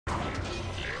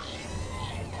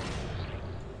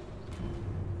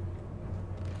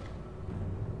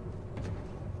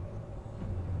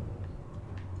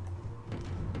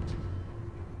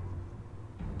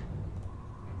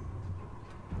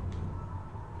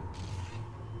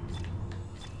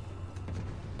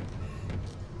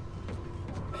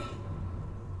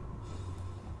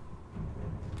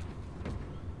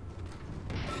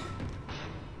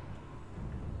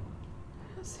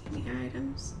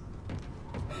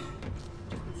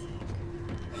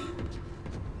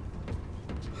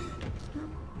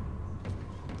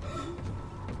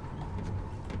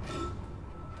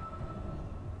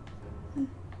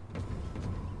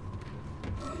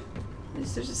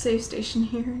least there's a safe station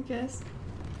here, I guess.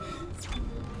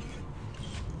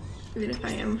 Even if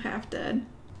I am half dead.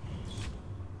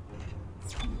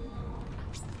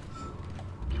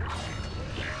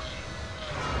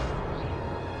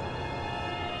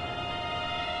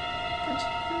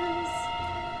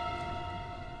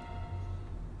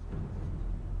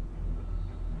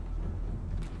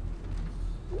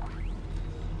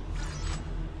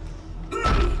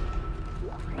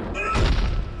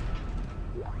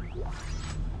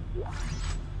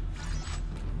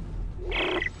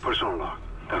 Personal log,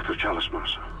 Dr. Chalice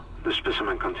Mercer. The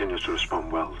specimen continues to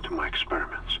respond well to my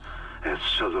experiments. Its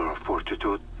cellular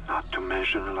fortitude, not to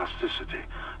mention elasticity,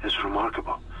 is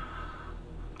remarkable.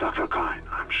 Dr. Kine,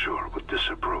 I'm sure, would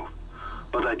disapprove.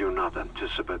 But I do not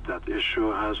anticipate that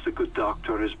issue as the good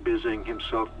doctor is busying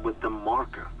himself with the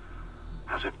marker.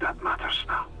 As if that matters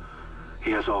now.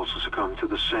 He has also succumbed to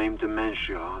the same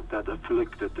dementia that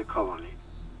afflicted the colony.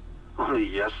 Only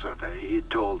yesterday he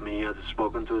told me he had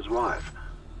spoken to his wife.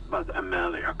 But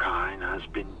Amelia Kine has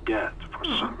been dead for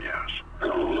some years.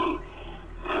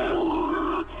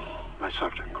 My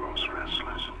subject grows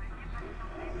restless.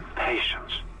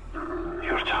 Patience.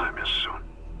 Your time is soon.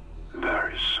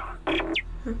 Very soon.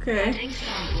 Okay. Adding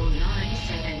sample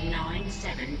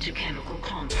 9797 to chemical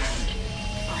compound.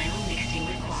 Final mixing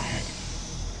required.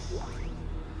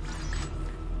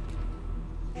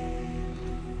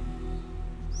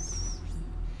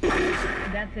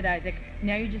 That's it, Isaac.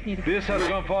 Now you just need to... This has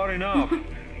gone far enough.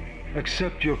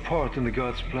 Accept your part in the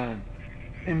God's plan.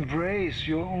 Embrace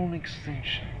your own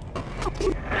extinction.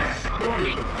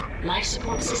 Warning. Life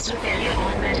support system failure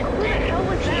on medical deck. What the hell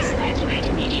was Please that? evacuate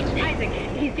immediately. Isaac,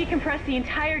 he's decompressed the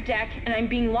entire deck, and I'm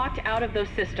being locked out of those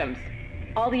systems.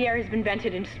 All the air has been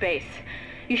vented into space.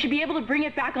 You should be able to bring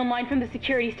it back online from the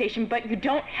security station, but you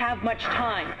don't have much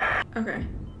time. Okay.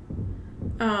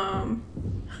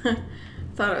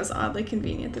 Thought it was oddly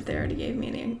convenient that they already gave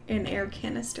me an air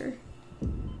canister.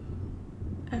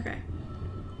 Okay.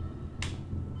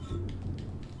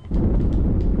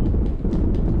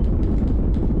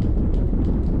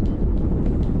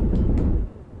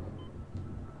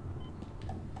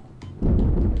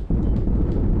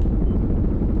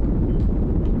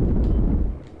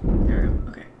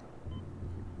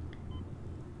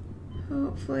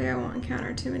 Hopefully I won't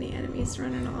encounter too many enemies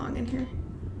running along in here.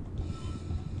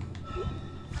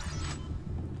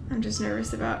 I'm just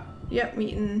nervous about,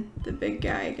 meeting the big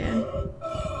guy again.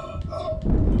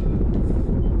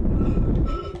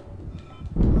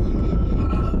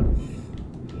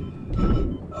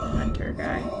 The hunter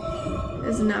guy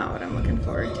is not what I'm looking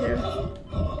forward to.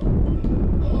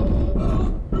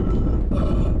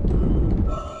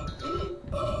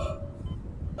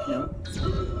 Nope,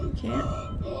 you can't.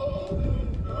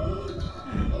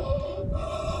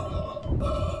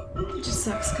 It just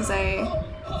sucks because I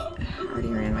already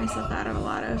ran myself out of a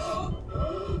lot of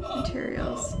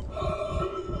materials.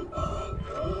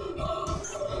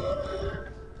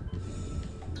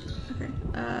 Okay,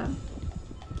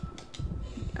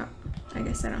 oh, I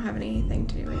guess I don't have anything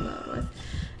to reload with.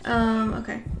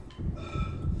 Okay.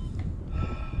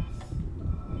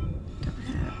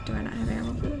 Do I not have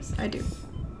ammo for this? I do.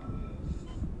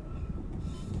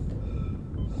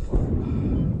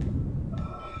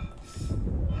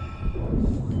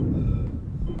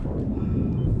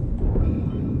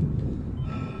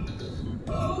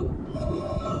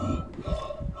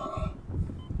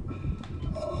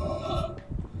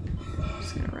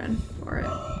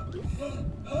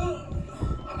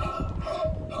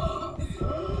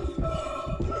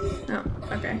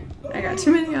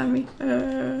 Too many on me.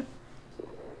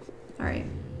 Alright.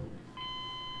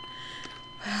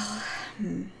 Well,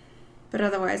 but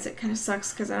otherwise it kind of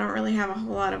sucks because I don't really have a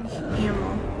whole lot of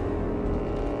ammo.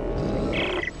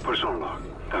 Personal log,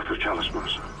 Dr. Chalice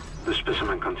Mercer. The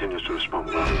specimen continues to respond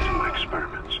well to my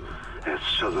experiments. Its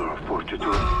cellular fortitude,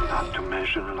 not to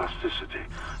mention elasticity,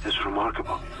 is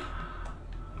remarkable.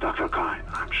 Dr. Kine,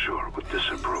 I'm sure, would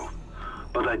disapprove.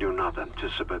 But I do not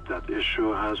anticipate that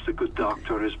issue as the good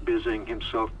doctor is busying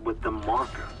himself with the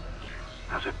marker.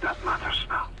 As if that matters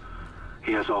now.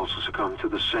 He has also succumbed to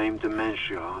the same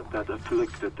dementia that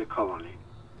afflicted the colony.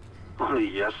 Only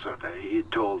yesterday he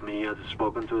told me he had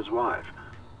spoken to his wife.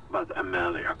 But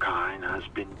Amelia Kine has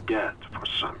been dead for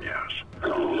some years.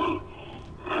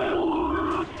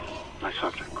 My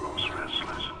subject grows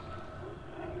restless.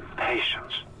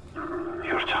 Patience.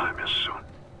 Your time is soon.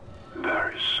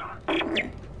 Very soon. Okay.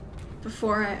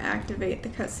 Before I activate the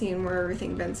cutscene where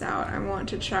everything vents out, I want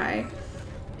to try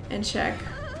and check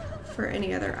for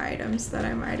any other items that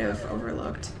I might have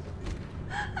overlooked.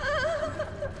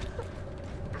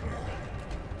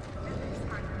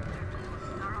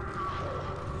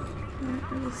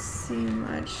 really see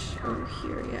much over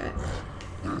here yet.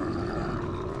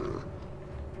 Nothing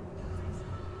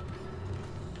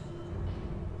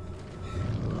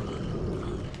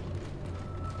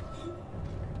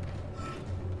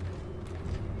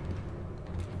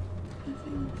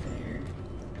there.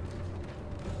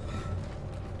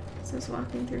 So I was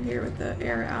walking through here with the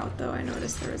air out, though I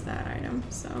noticed there was that item,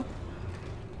 so.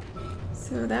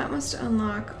 So that must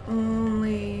unlock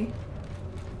only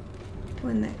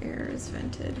when the air is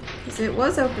vented. Because it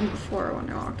was open before when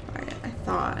I walked by it, I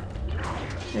thought.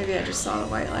 Maybe I just saw the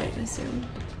white light and assumed.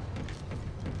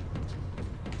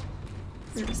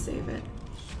 Where to save it.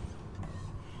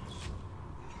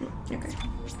 Okay.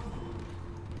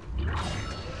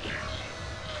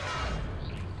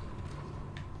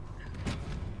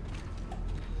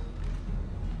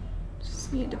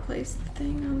 Just need to place the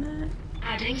thing on that.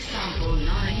 Adding sample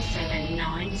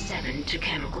 9797 to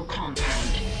chemical compound.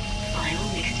 Final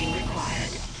mixing required.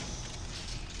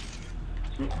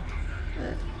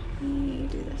 Let me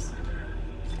do this.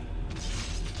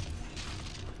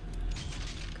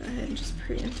 Go ahead and just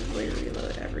preemptively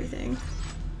reload everything.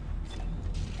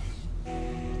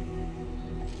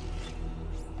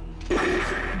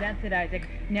 That's it, Isaac.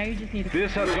 Now you just need to...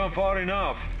 This has gone far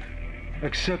enough.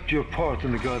 Accept your part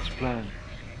in the God's plan.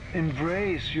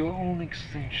 Embrace your own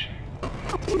extinction.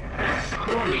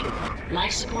 Warning.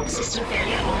 Life support system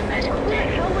failure on medical What the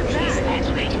deck. hell was Please that?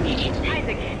 evacuate immediately.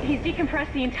 Isaac, he's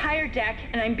decompressed the entire deck,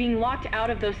 and I'm being locked out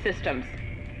of those systems.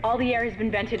 All the air has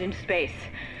been vented into space.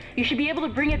 You should be able to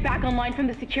bring it back online from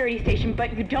the security station,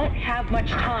 but you don't have much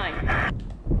time.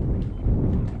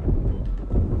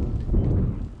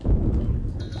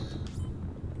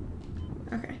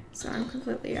 Okay, so I'm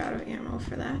completely out of ammo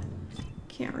for that.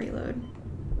 Can't reload.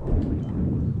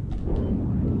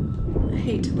 I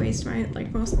hate to waste my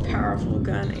most powerful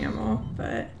gun ammo,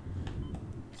 but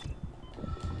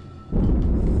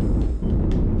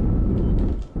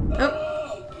oh.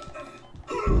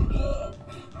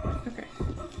 Okay.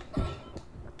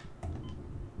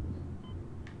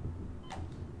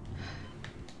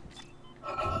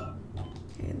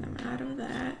 Okay, and I'm out of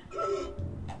that.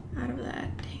 Out of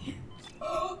that. Dang it.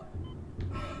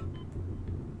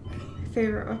 My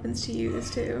favorite weapons to use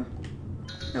too.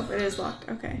 Nope, it is locked.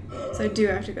 Okay. So I do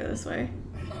have to go this way.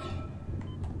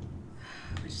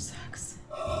 Which sucks.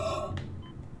 Oh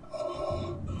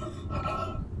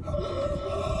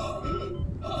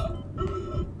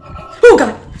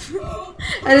god!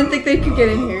 I didn't think they could get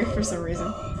in here for some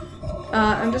reason.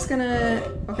 I'm just gonna...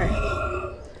 Okay.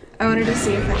 I wanted to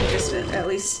see if I could just at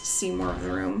least see more of the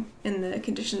room in the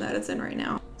condition that it's in right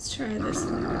now. Let's try this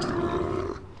one more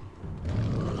time.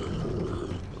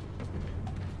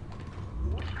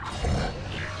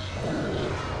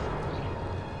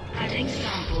 Adding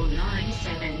sample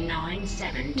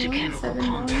 9797 to chemical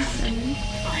compound. 9797.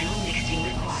 Final mixing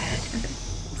required. Okay,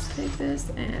 let's take this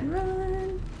and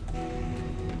run.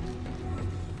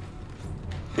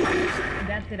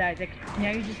 That's it, Isaac.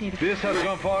 Now you just need to... This has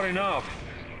gone far enough.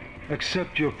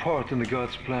 Accept your part in the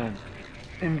God's plan.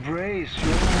 Embrace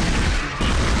your own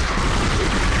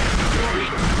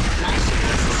Warning. Life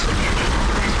support system failure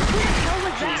on medical deck. hell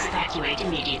was Please that? evacuate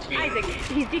immediately. Isaac,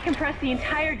 he's decompressed the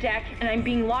entire deck, and I'm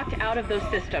being locked out of those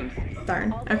systems.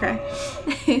 Darn. Okay.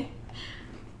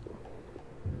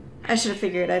 I should have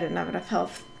figured I didn't have enough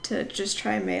health to just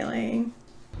try meleeing.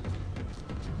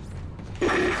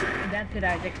 That's it,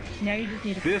 Isaac. Now you just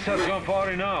need to... This has gone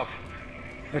far enough.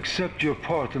 Accept your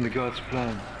part in the God's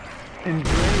plan.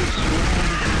 Embrace your own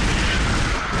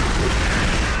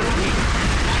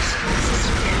Life support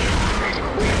system failure on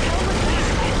medical deck.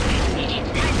 Please evacuate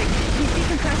immediately. Isaac, he's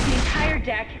decompressed the entire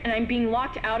deck, and I'm being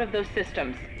locked out of those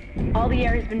systems. All the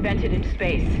air has been vented into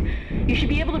space. You should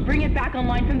be able to bring it back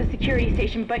online from the security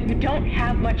station, but you don't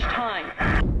have much time.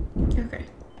 Okay.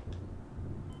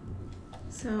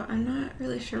 So I'm not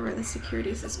really sure where the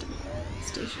security system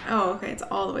station... Oh, okay, it's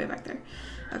all the way back there.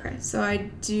 Okay, so I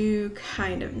do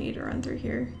kind of need to run through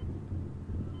here.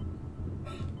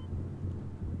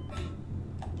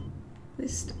 At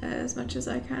least as much as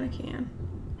I kind of can.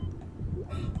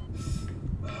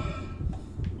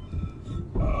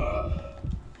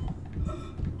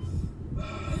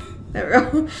 There we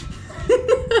go.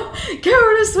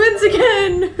 Cowardice wins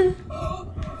again!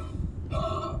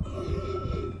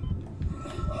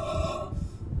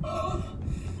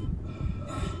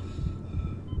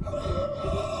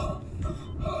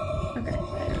 Okay,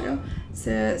 there we go.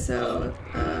 So,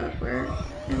 where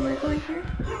am I going here?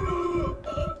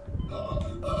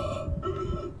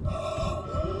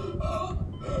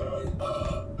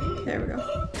 There we go.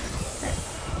 Okay.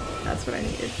 That's what I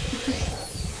needed.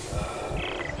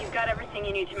 You've got everything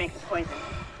you need to make the poison.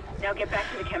 Now get back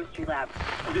to the chemistry lab.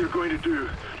 What are you going to do?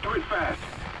 Do it fast.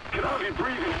 Can I be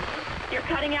breathing? You're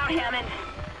cutting out, Hammond.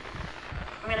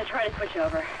 I'm gonna try to switch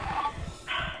over.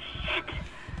 Shit.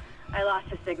 I lost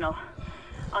his signal.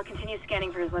 I'll continue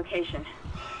scanning for his location.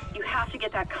 You have to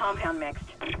get that compound mixed.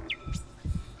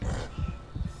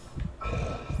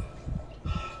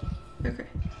 Okay.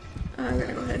 I'm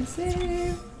gonna go ahead and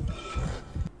save.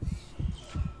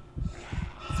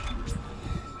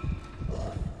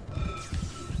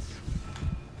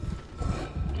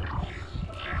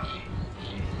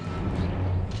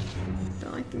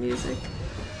 Don't like the music.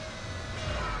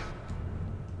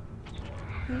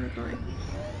 Where am I going?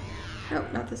 Oh,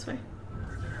 not this way.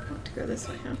 I want to go this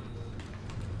way, huh?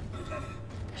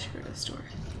 I should go to the store.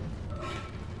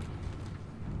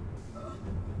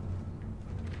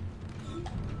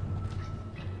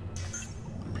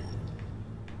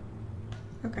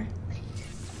 Okay.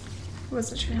 I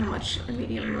wasn't sure how much a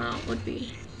medium amount would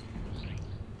be.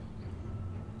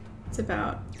 It's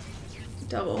about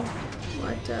double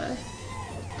what the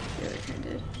other kind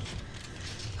did.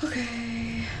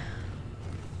 Okay.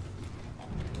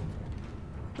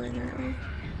 Going the right way.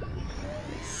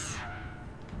 Yes.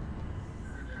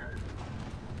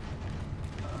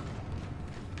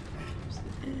 There's an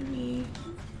enemy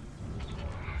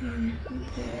in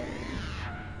there.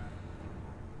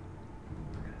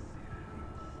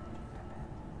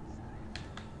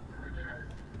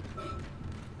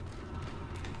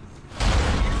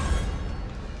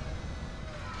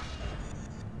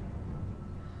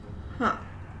 Huh.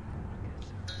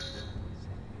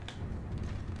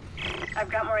 I've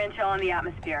got more intel on the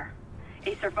atmosphere.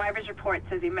 A survivor's report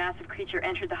says a massive creature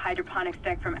entered the hydroponics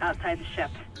deck from outside the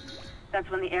ship. That's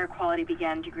when the air quality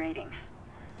began degrading.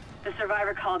 The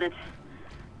survivor called it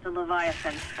the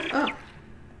Leviathan. Oh.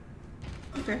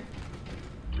 Okay.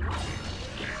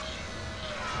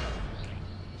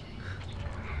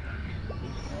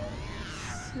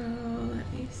 So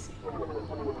let me see. Go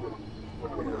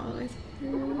all the way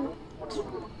through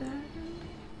that.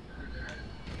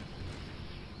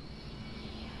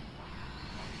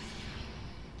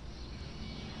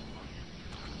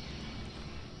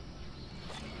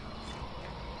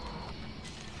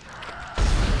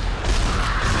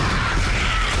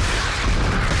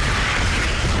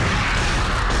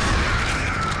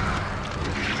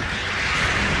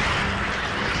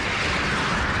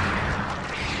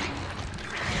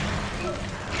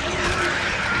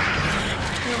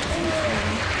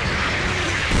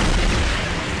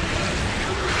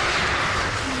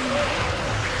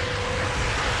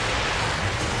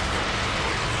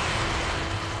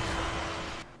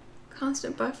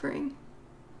 Constant buffering.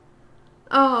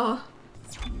 Oh.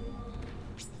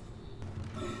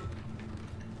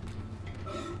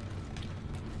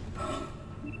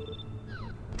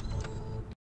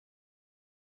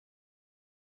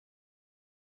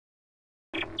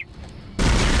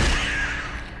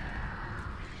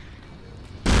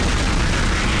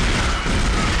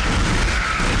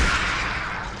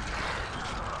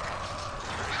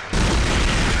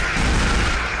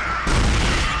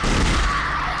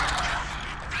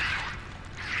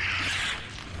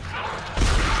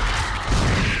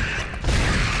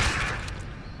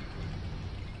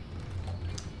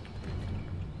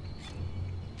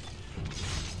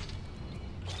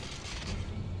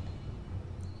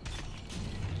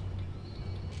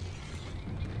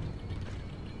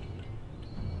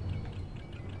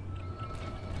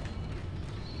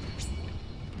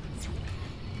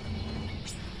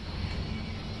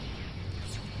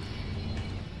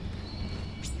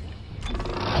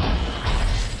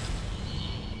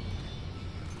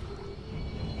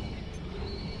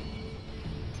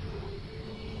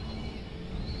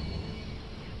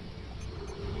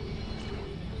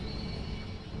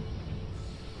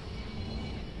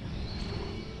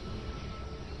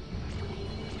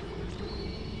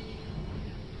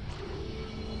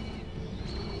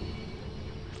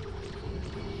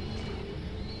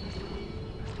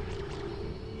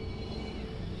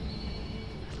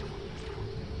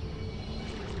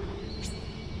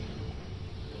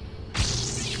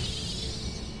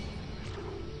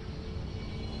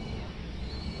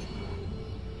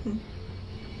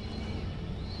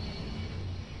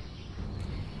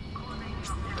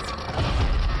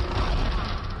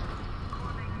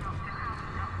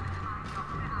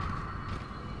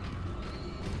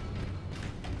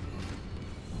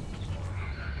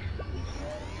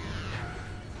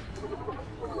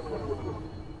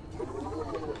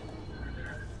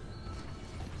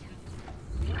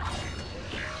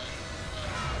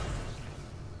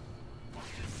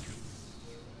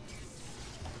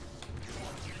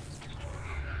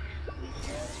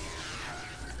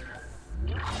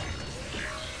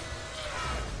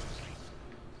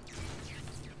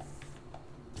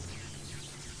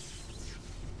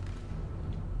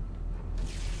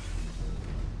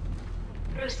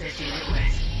 Processing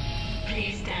request.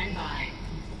 Please stand by.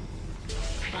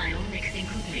 Final mixing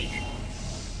complete.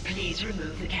 Please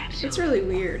remove the capsule. It's really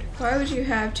weird. Why would you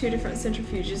have two different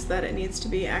centrifuges that it needs to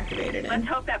be activated Let's in?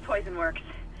 hope that poison works.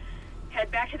 Head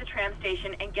back to the tram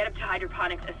station and get up to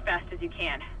hydroponics as fast as you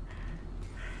can.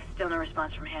 Still no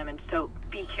response from Hammond, so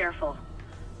be careful.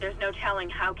 There's no telling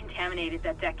how contaminated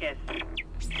that deck is.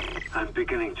 I'm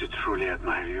beginning to truly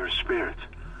admire your spirit,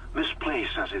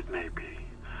 misplaced as it may be.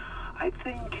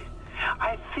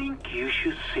 I think you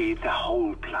should see the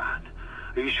whole plan.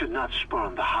 You should not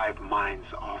spurn the hive mind's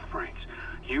offerings.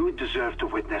 You deserve to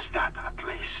witness that, at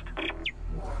least.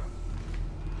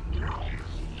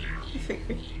 I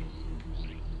figured.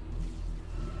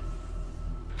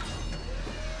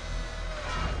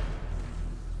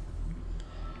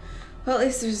 Well, at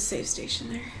least there's a safe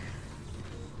station there.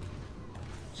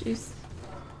 Jeez.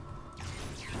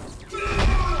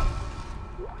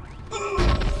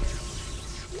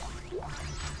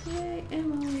 Yay,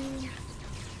 ammo.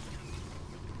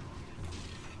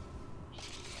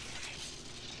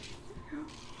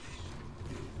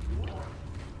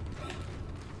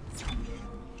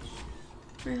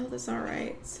 My health is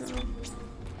alright, so I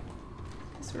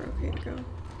guess we're okay to go.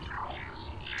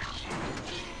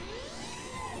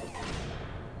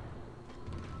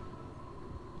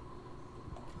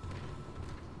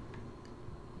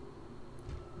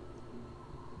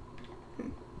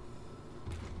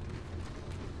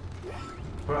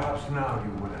 Perhaps now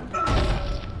you will understand.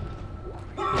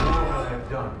 The work I have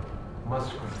done must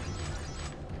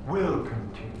continue. Will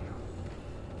continue.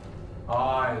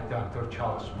 I, Dr.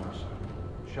 Charles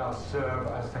Mercer, shall serve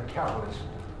as the catalyst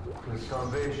to the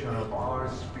salvation of our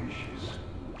species.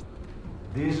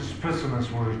 These specimens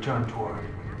will return to Earth.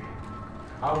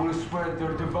 I will spread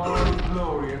their divine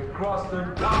glory across the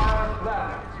entire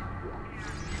planet.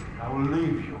 I will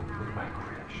leave you with my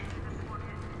creation.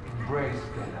 Embrace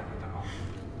the inevitable.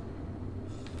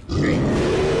 Great.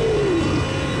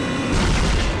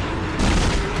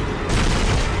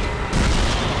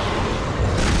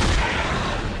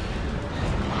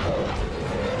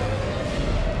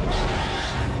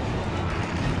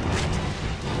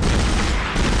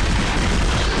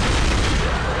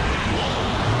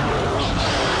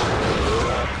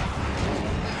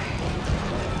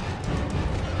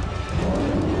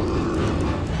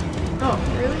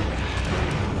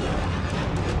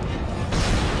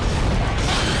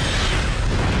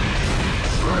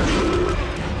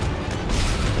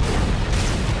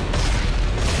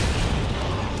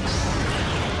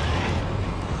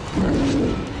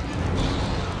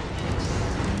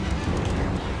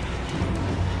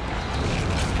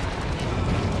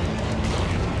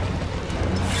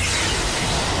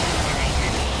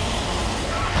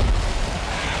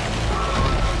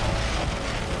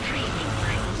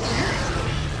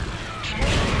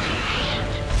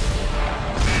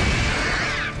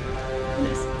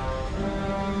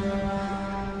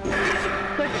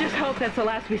 That's the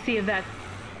last we see of that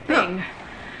thing.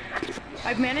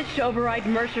 I've managed to override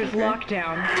Mercer's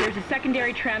lockdown. There's a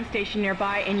secondary tram station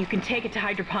nearby, and you can take it to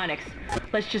hydroponics.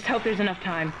 Let's just hope there's enough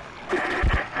time.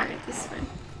 Alright, this is fine.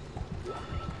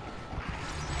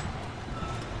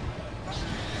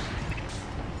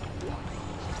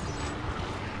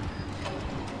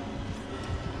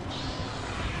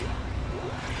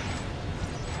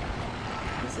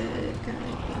 Is it gonna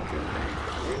make me go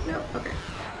back? No, okay.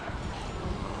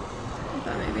 I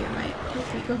thought maybe it might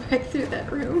make me go back through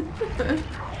that room. Okay.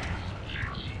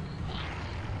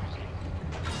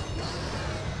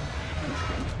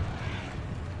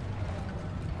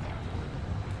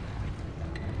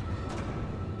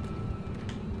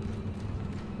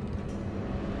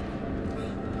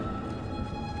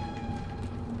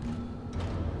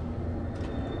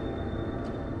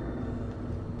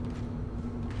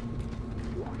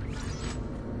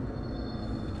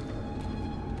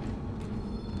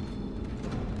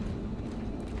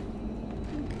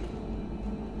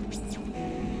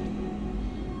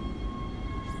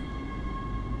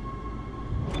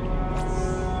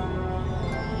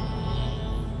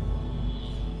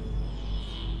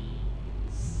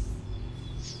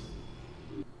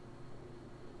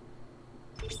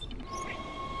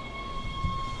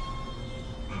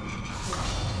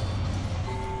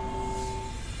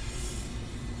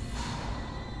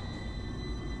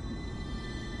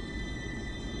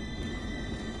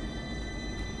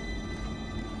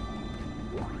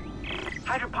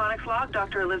 Hydroponics log,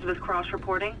 Dr. Elizabeth Cross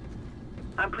reporting.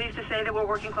 I'm pleased to say that we're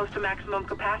working close to maximum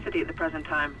capacity at the present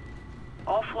time.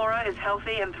 All flora is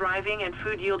healthy and thriving, and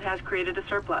food yield has created a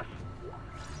surplus.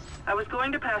 I was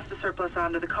going to pass the surplus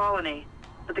on to the colony,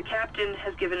 but the captain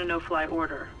has given a no-fly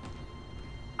order.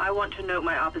 I want to note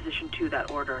my opposition to that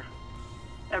order.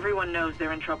 Everyone knows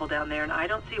they're in trouble down there, and I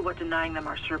don't see what denying them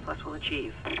our surplus will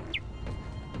achieve.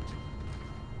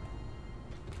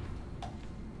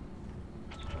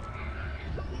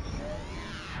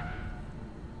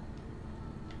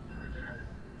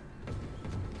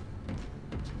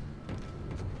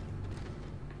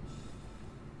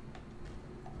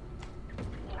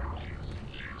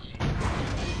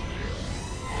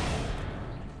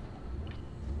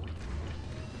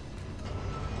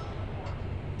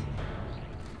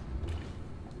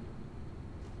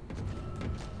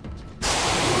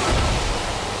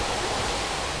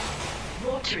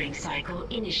 Watering cycle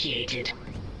initiated.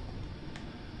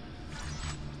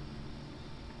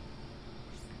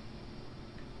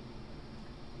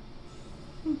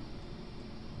 Kind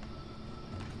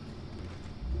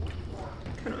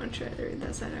of want to try to read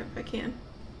that side if I can.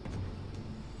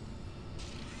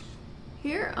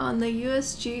 Here on the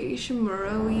USG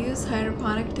Ishimura, we use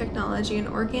hydroponic technology and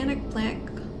organic plant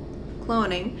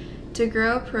cloning to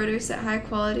grow produce at high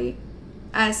quality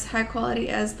as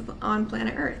on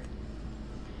planet Earth.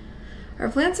 Our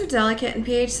plants are delicate and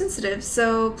pH sensitive,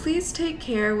 so please take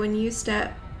care where you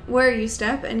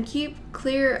step and keep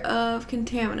clear of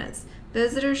contaminants.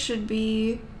 Visitors should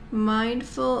be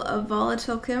mindful of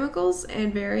volatile chemicals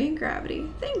and varying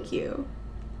gravity. Thank you.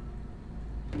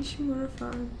 Ishimura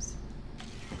Farms.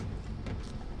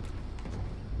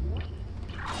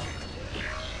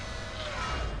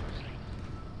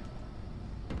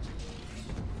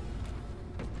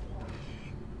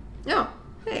 Oh,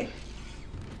 hey.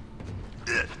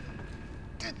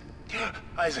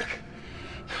 Isaac.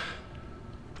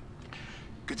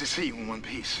 Good to see you in one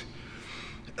piece.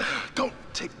 Don't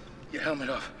take your helmet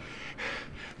off.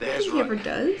 There's He ever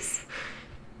does.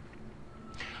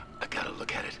 I gotta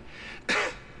look at it.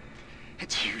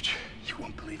 It's huge. You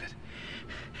won't believe it.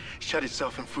 Shut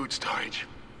itself in food storage.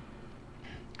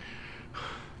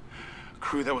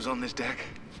 Crew that was on this deck.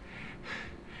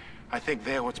 I think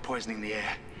they're what's poisoning the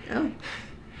air. Oh.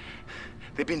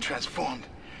 They've been transformed.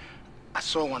 I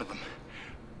saw one of them.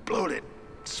 Bloated,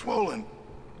 swollen.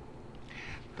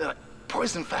 They're like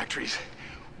poison factories.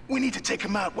 We need to take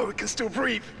them out where we can still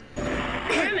breathe.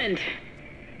 Hammond!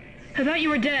 I thought you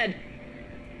were dead.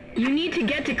 You need to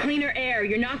get to cleaner air.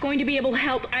 You're not going to be able to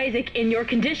help Isaac in your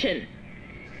condition.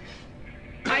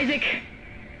 Isaac,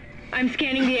 I'm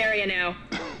scanning the area now.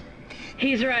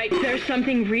 He's right, there's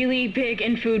something really big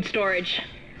in food storage.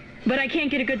 But I can't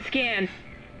get a good scan.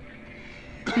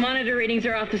 Monitor readings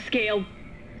are off the scale.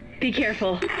 Be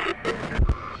careful.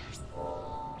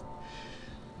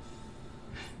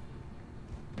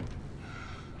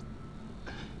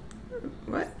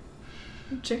 What?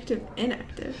 Objective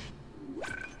inactive.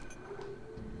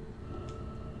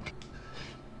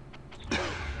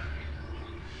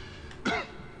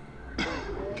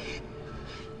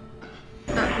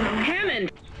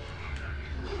 Hammond!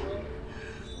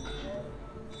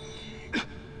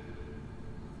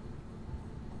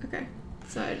 Okay,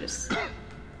 so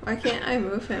why can't I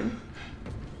move him?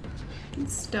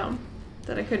 It's dumb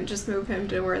that I couldn't just move him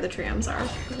to where the trams are,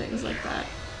 things like that.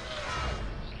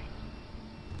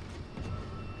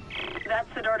 That's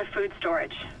the door to food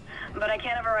storage. But I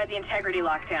can't override the integrity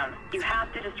lockdown. You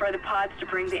have to destroy the pods to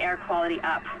bring the air quality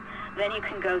up. Then you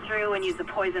can go through and use the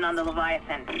poison on the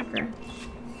Leviathan. Okay.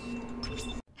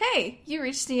 Hey, you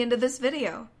reached the end of this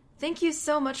video. Thank you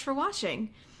so much for watching.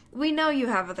 We know you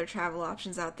have other travel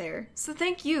options out there, so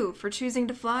thank you for choosing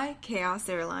to fly Chaos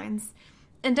Airlines.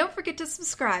 And don't forget to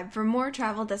subscribe for more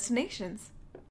travel destinations.